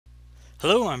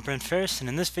Hello, I'm Brent Farris, and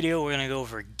in this video we're going to go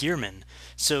over Gearman.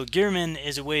 So Gearman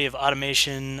is a way of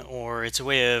automation, or it's a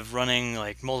way of running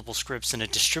like multiple scripts in a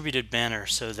distributed manner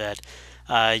so that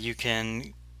you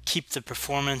can keep the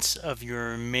performance of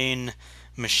your main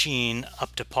machine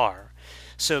up to par.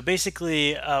 So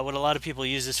basically what a lot of people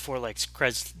use this for, like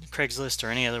Craigslist or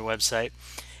any other website,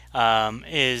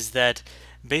 is that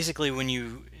basically when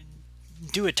you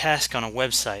do a task on a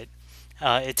website,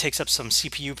 it takes up some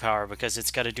CPU power because it's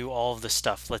got to do all of the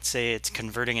stuff. Let's say it's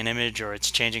converting an image, or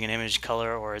it's changing an image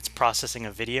color, or it's processing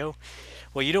a video.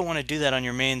 Well, you don't want to do that on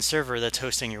your main server that's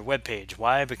hosting your web page.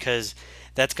 Why? Because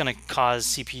that's going to cause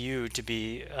CPU to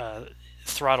be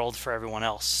throttled for everyone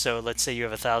else. So let's say you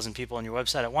have 1,000 people on your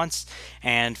website at once,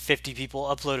 and 50 people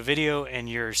upload a video, and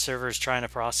your server is trying to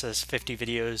process 50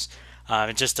 videos.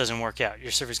 It just doesn't work out.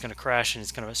 Your server is going to crash, and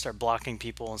it's going to start blocking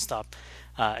people and stop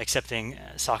accepting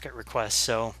socket requests.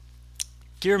 So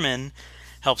Gearman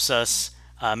helps us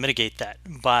mitigate that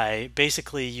by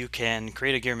basically you can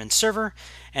create a Gearman server,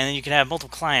 and then you can have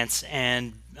multiple clients,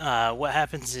 and what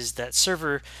happens is that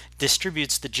server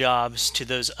distributes the jobs to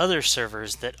those other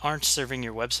servers that aren't serving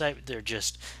your website. They're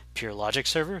just pure logic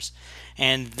servers,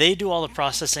 and they do all the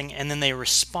processing, and then they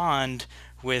respond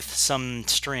with some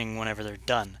string whenever they're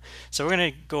done. So we're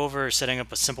going to go over setting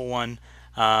up a simple one,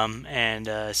 and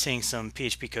seeing some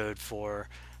PHP code for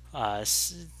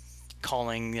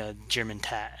calling Gearman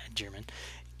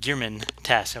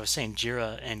task. I was saying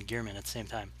Jira and Gearman at the same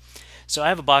time. So I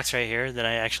have a box right here that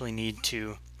I actually need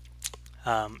to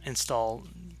install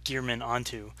Gearman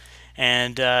onto,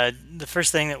 and the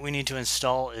first thing that we need to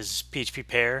install is PHP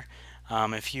pair.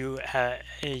 If you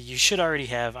you should already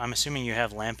have, I'm assuming you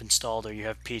have LAMP installed, or you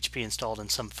have PHP installed in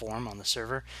some form on the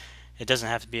server. It doesn't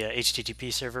have to be a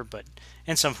HTTP server, but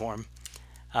in some form.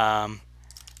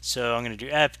 So I'm going to do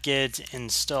apt-get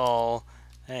install,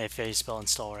 if I spell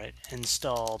install right,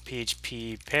 install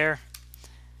PHP pair,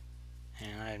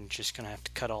 and I'm just going to have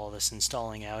to cut all this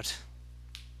installing out.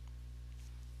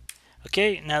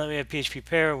 Okay, now that we have PHP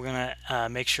pair, we're going to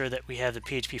make sure that we have the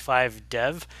PHP 5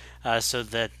 dev, so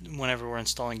that whenever we're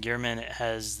installing Gearman, it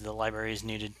has the libraries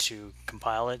needed to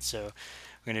compile it. So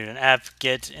we're going to do an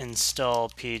apt-get install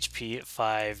PHP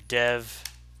 5 dev.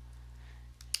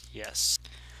 Yes.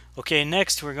 Okay,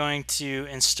 next we're going to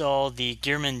install the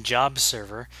Gearman job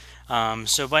server.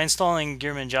 So by installing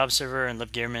Gearman job server and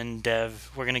libgearman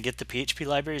dev, we're going to get the PHP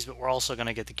libraries, but we're also going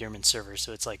to get the Gearman server,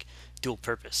 so it's like dual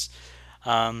purpose.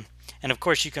 And of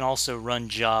course you can also run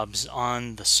jobs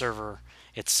on the server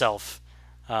itself,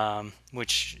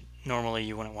 which normally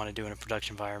you wouldn't want to do in a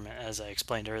production environment, as I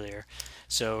explained earlier.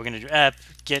 So we're going to do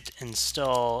apt-get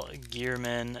install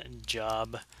Gearman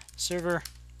job server.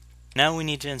 Now we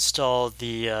need to install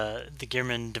the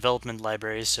Gearman development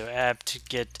libraries. So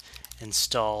apt-get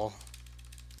install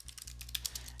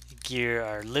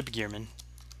libgearman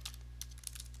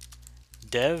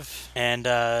dev, and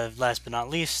last but not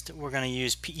least, we're going to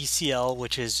use PECL,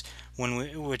 which is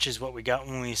what we got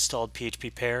when we installed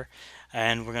PHP pair,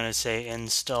 and we're going to say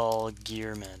install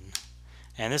Gearman,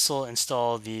 and this will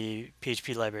install the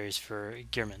PHP libraries for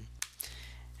Gearman.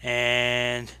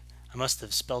 And I must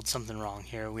have spelled something wrong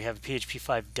here. We have PHP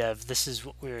 5 dev. This is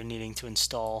what we're needing to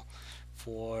install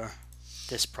for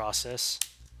this process.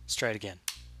 Let's try it again.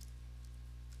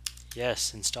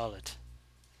 Yes, install it.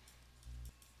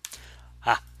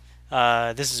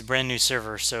 This is a brand new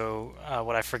server, so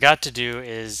what I forgot to do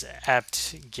is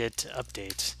apt-get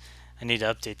update. I need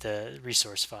to update the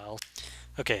resource file.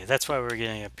 Okay, that's why we're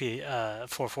getting a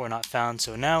P44 not found.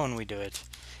 So now when we do it,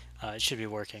 it should be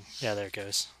working. Yeah, there it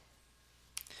goes.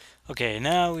 Okay,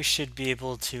 now we should be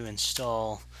able to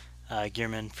install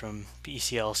Gearman from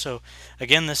PECL. So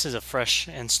again, this is a fresh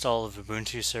install of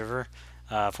Ubuntu server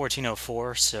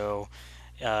 14.04. So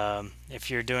if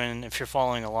you're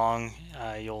following along,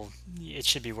 it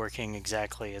should be working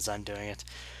exactly as I'm doing it.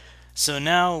 So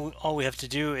now all we have to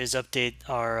do is update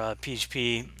our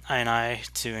PHP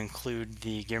ini to include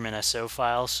the Gearman SO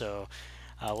file. So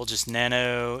we'll just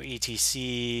nano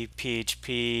etc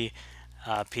php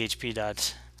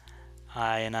php.ini.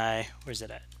 Where's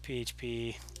it at?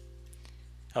 PHP.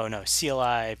 Oh no,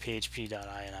 CLI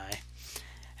php.ini.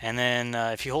 And then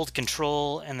if you hold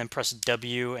Control and then press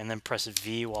W and then press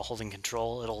V while holding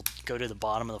Control, it'll go to the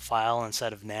bottom of the file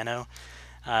instead of nano.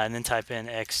 And then type in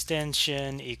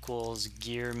extension equals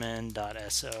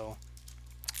gearman.so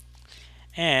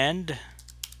and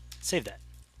save that.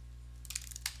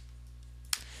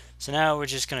 So now we're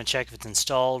just going to check if it's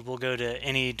installed. We'll go to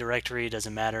any directory,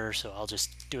 doesn't matter, so I'll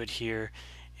just do it here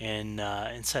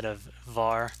instead of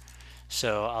var.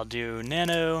 So I'll do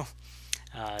nano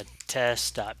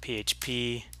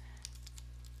test.php,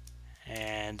 and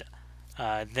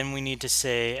and then we need to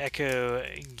say echo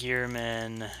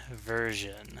Gearman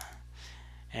version,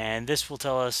 and this will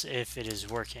tell us if it is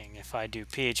working. If I do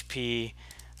php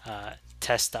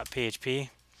test.php,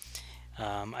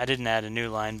 I didn't add a new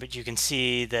line, but you can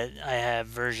see that I have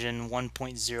version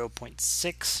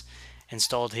 1.0.6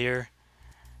 installed here.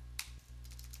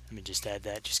 Let me just add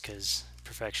that just because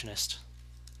perfectionist.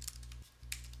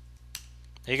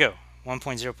 There you go,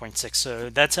 1.0.6. So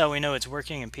that's how we know it's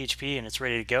working in PHP and it's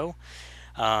ready to go.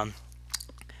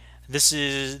 This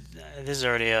is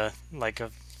already a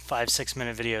 5-6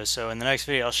 minute video. So in the next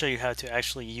video I'll show you how to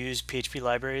actually use PHP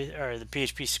library or the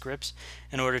PHP scripts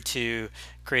in order to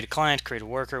create a client, create a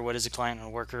worker, what is a client and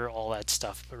a worker, all that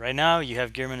stuff. But right now you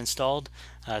have Gearman installed,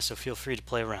 so feel free to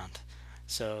play around.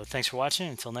 So thanks for watching,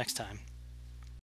 until next time.